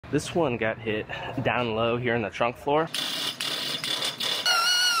This one got hit down low here in the trunk floor.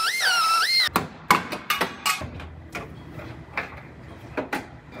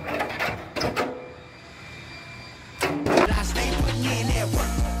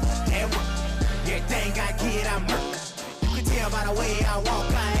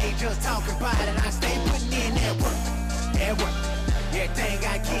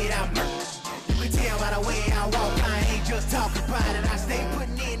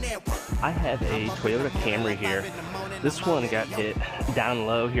 I have a Toyota Camry here. This one got hit down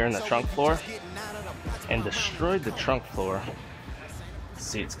low here in the trunk floor and destroyed the trunk floor.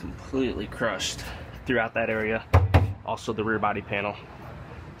 See, it's completely crushed throughout that area. Also the rear body panel.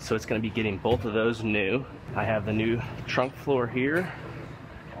 So it's going to be getting both of those new. I have the new trunk floor here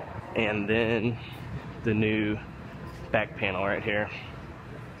and then the new back panel right here.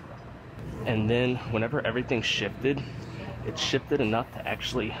 And then whenever everything shifted, it shifted enough to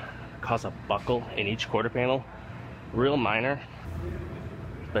actually cause a buckle in each quarter panel. Real minor,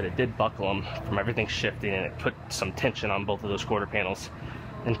 but it did buckle them from everything shifting, and it put some tension on both of those quarter panels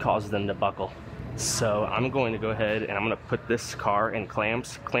and caused them to buckle. So I'm going to go ahead and I'm going to put this car in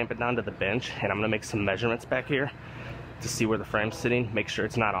clamps, clamp it down to the bench, and I'm going to make some measurements back here to see where the frame's sitting, make sure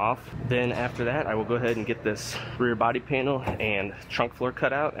it's not off. Then after that, I will go ahead and get this rear body panel and trunk floor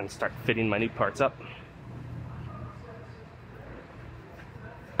cut out and start fitting my new parts up.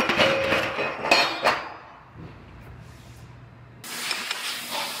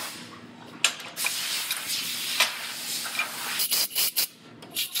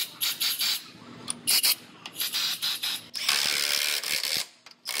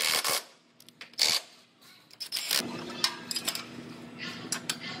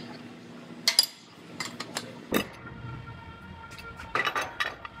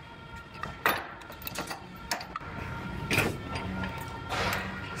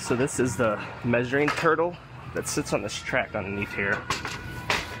 So this is the measuring turtle that sits on this track underneath here.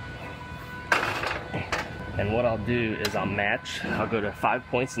 And what I'll do is I'll go to 5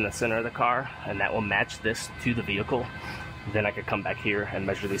 points in the center of the car, and that will match this to the vehicle. Then I could come back here and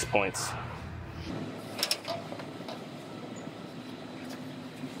measure these points.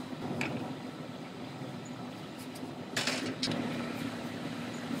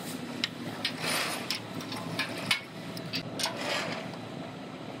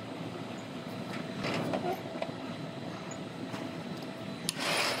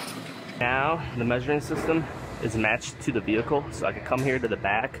 Now the measuring system is matched to the vehicle, so I can come here to the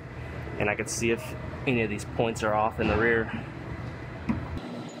back and I can see if any of these points are off in the rear.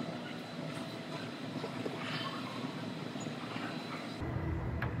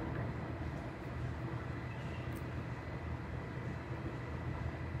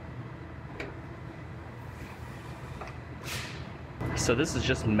 So this is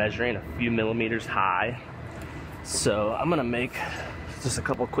just measuring a few millimeters high. So I'm gonna make just a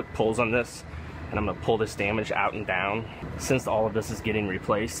couple quick pulls on this, and I'm gonna pull this damage out and down. Since all of this is getting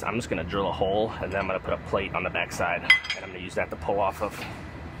replaced, I'm just gonna drill a hole, and then I'm gonna put a plate on the back side, and I'm gonna use that to pull off of.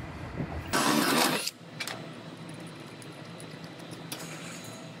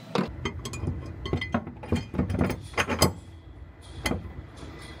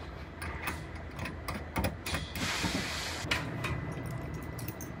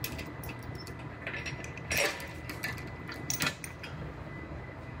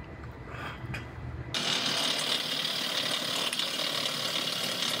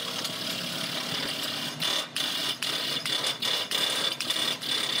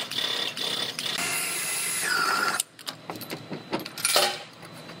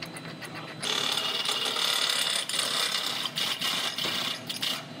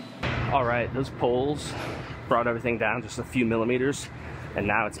 All right, those poles brought everything down just a few millimeters, and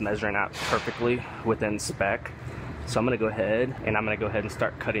now it's measuring out perfectly within spec. So I'm gonna go ahead and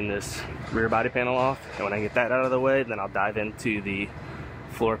start cutting this rear body panel off. And when I get that out of the way, then I'll dive into the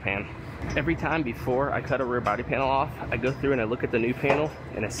floor pan. Every time before I cut a rear body panel off, I go through and I look at the new panel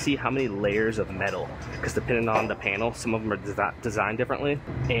and I see how many layers of metal, because depending on the panel, some of them are designed differently,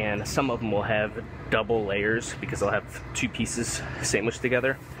 and some of them will have double layers because they'll have two pieces sandwiched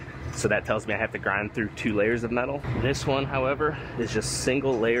together. So that tells me I have to grind through 2 layers of metal. This one, however, is just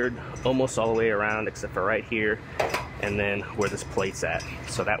single layered almost all the way around except for right here and then where this plate's at.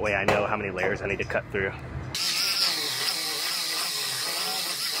 So that way I know how many layers I need to cut through.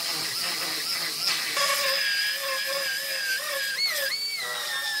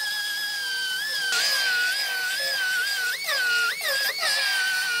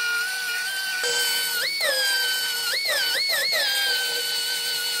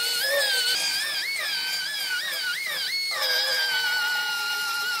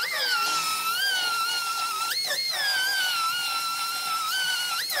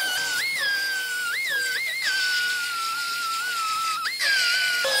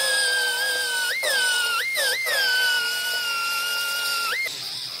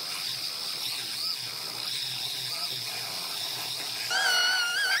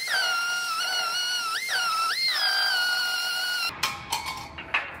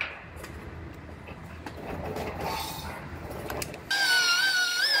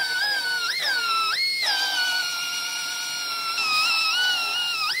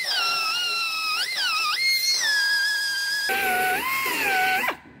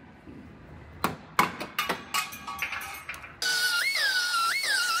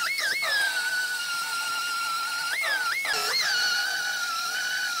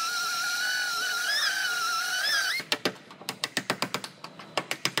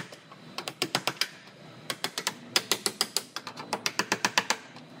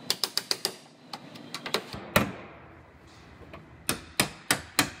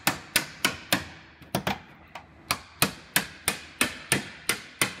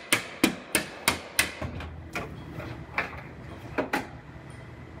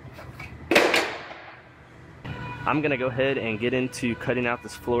 I'm gonna go ahead and get into cutting out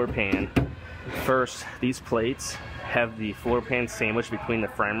this floor pan. First, these plates have the floor pan sandwiched between the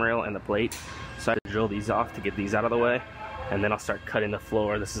frame rail and the plate, so I have to drill these off to get these out of the way, and then I'll start cutting the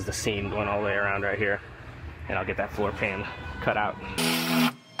floor. This is the seam going all the way around right here, and I'll get that floor pan cut out.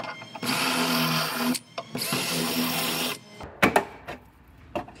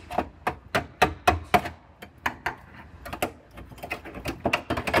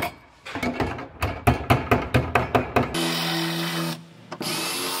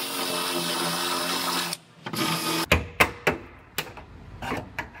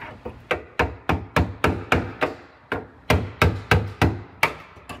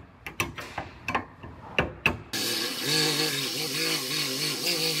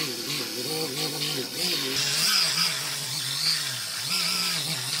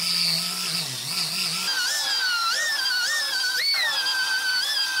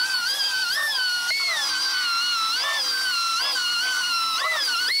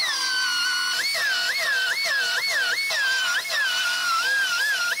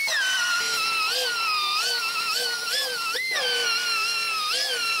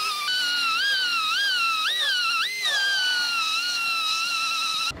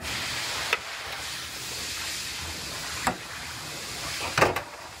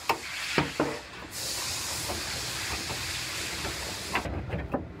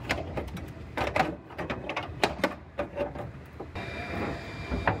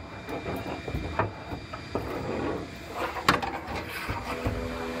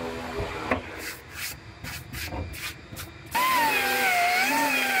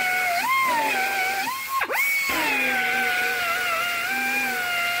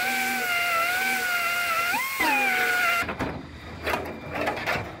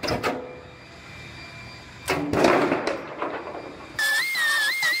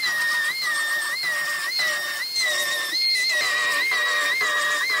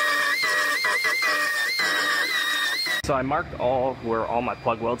 So I marked where all my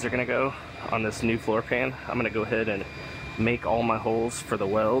plug welds are going to go on this new floor pan. I'm going to go ahead and make all my holes for the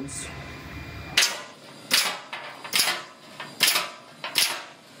welds.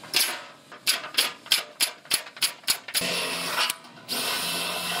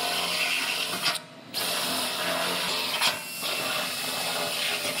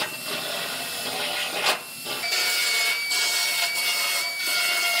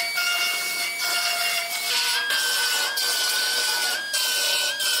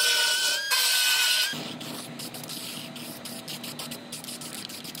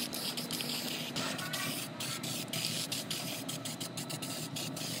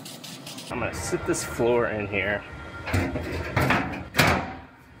 I'm going to sit this floor in here. I'm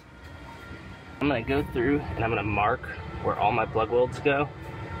going to go through and I'm going to mark where all my plug welds go,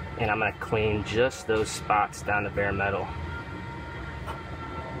 and I'm going to clean just those spots down to bare metal.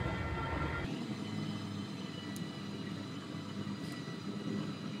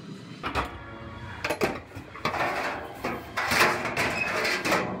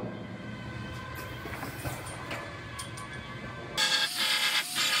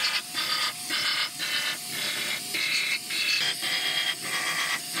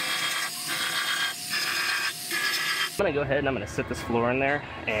 I'm going to go ahead and I'm going to sit this floor in there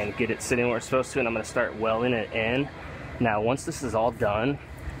and get it sitting where it's supposed to, and I'm going to start welding it in. Now once this is all done,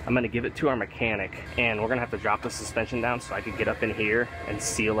 I'm going to give it to our mechanic, and we're going to have to drop the suspension down so I can get up in here and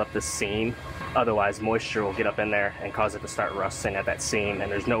seal up the seam. Otherwise moisture will get up in there and cause it to start rusting at that seam,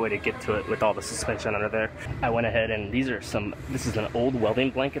 and there's no way to get to it with all the suspension under there. I went ahead and this is an old welding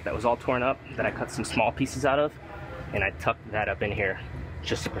blanket that was all torn up that I cut some small pieces out of, and I tucked that up in here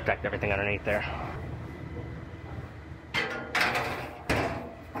just to protect everything underneath there.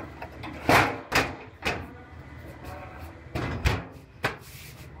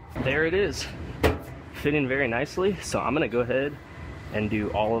 There it is, fitting very nicely. So I'm going to go ahead and do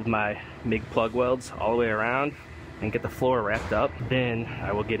all of my MIG plug welds all the way around and get the floor wrapped up. Then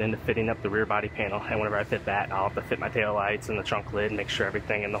I will get into fitting up the rear body panel, and whenever I fit that, I'll have to fit my tail lights and the trunk lid and make sure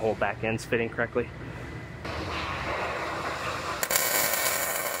everything in the whole back end's fitting correctly.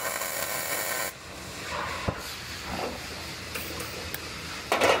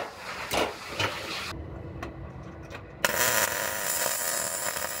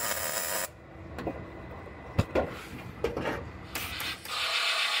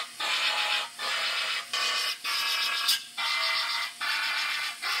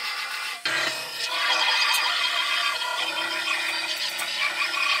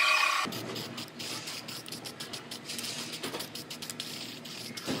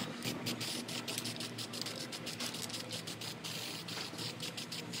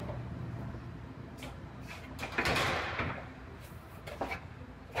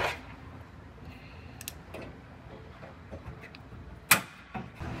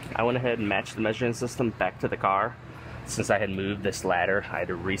 I went ahead and matched the measuring system back to the car. Since I had moved this ladder, I had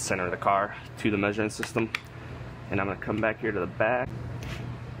to recenter the car to the measuring system. And I'm going to come back here to the back,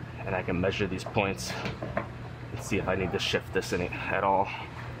 and I can measure these points and see if I need to shift this any at all.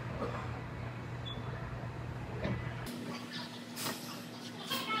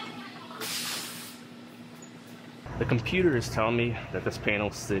 The computer is telling me that this panel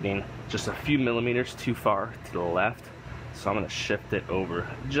is sitting just a few millimeters too far to the left, so I'm going to shift it over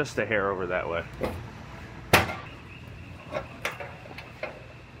just a hair over that way.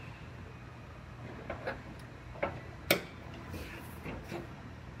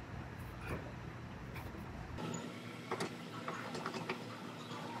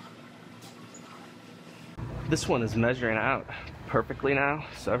 This one is measuring out perfectly now,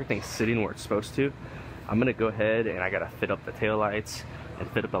 so everything's sitting where it's supposed to. I'm gonna go ahead and I gotta fit up the tail lights and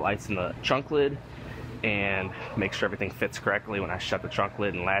fit up the lights in the trunk lid and make sure everything fits correctly when I shut the trunk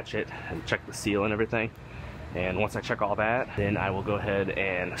lid and latch it and check the seal and everything. And once I check all that, then I will go ahead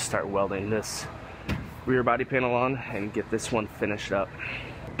and start welding this rear body panel on and get this one finished up.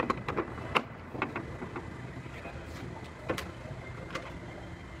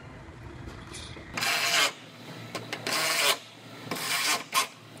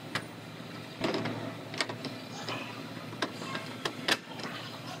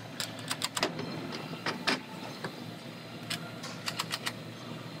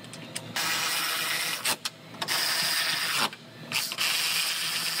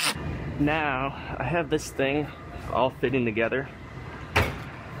 Now I have this thing all fitting together,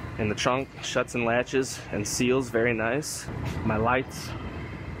 and the trunk shuts and latches and seals very nice. My lights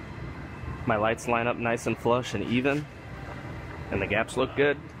line up nice and flush and even, and the gaps look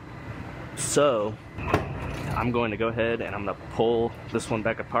good. So I'm going to go ahead and I'm going to pull this one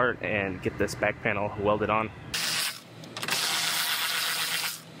back apart and get this back panel welded on.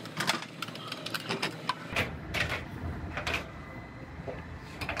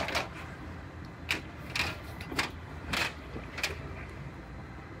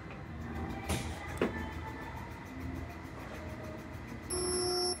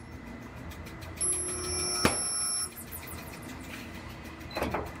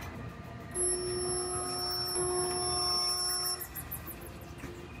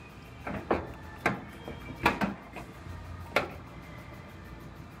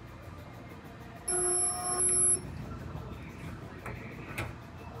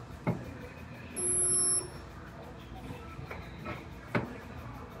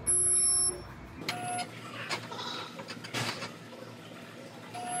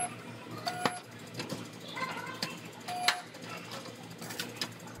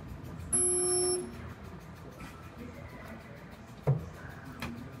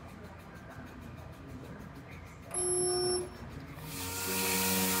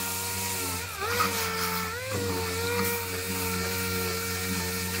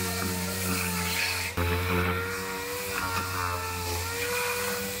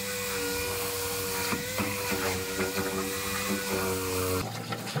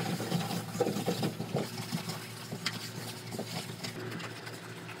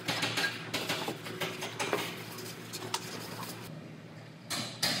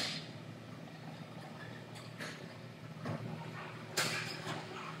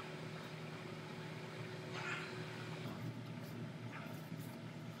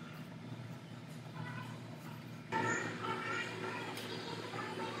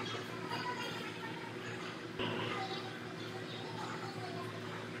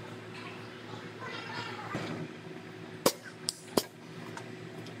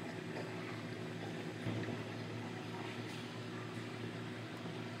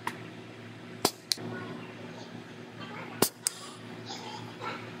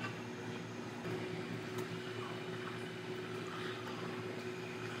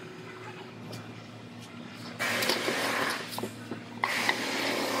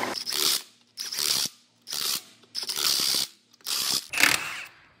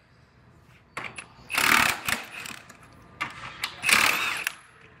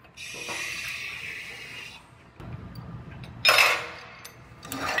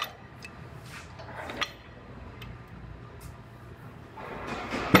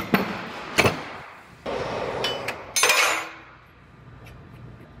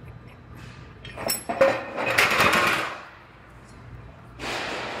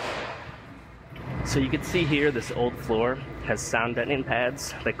 So you can see here this old floor has sound deadening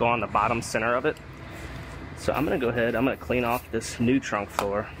pads that go on the bottom center of it. So I'm going to go ahead, I'm going to clean off this new trunk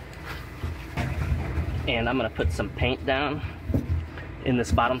floor, and I'm going to put some paint down in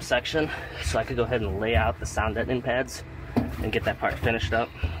this bottom section so I could go ahead and lay out the sound deadening pads and get that part finished up.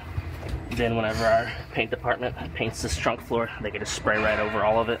 Then whenever our paint department paints this trunk floor, they can just spray right over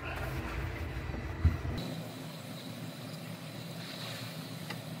all of it.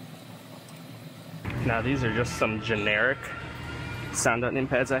 Now these are just some generic sound deadening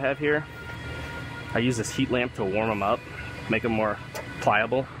pads I have here. I use this heat lamp to warm them up, make them more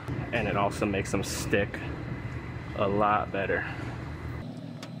pliable, and it also makes them stick a lot better.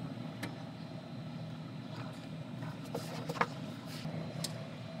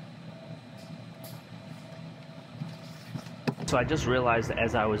 So I just realized that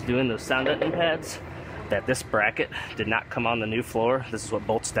as I was doing those sound deadening pads that this bracket did not come on the new floor. This is what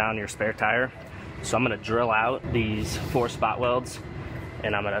bolts down your spare tire. So I'm going to drill out these 4 spot welds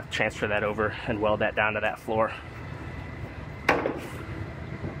and I'm going to transfer that over and weld that down to that floor.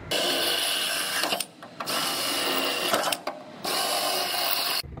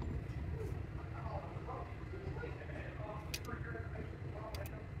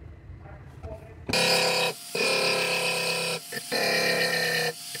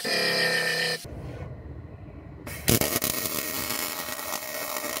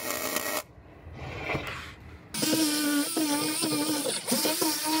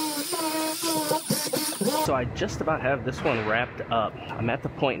 So I just about have this one wrapped up. I'm at the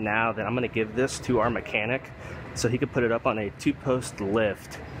point now that I'm going to give this to our mechanic so he could put it up on a 2-post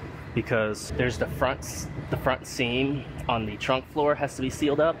lift, because there's the front seam on the trunk floor has to be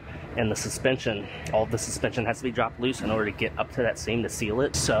sealed up, and the suspension, all of the suspension has to be dropped loose in order to get up to that seam to seal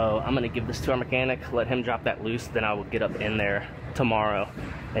it. So I'm going to give this to our mechanic, let him drop that loose, then I will get up in there tomorrow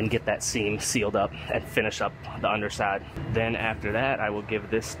and get that seam sealed up and finish up the underside. Then after that, I will give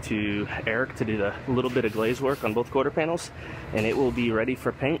this to Eric to do the little bit of glaze work on both quarter panels, and it will be ready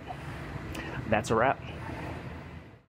for paint. That's a wrap.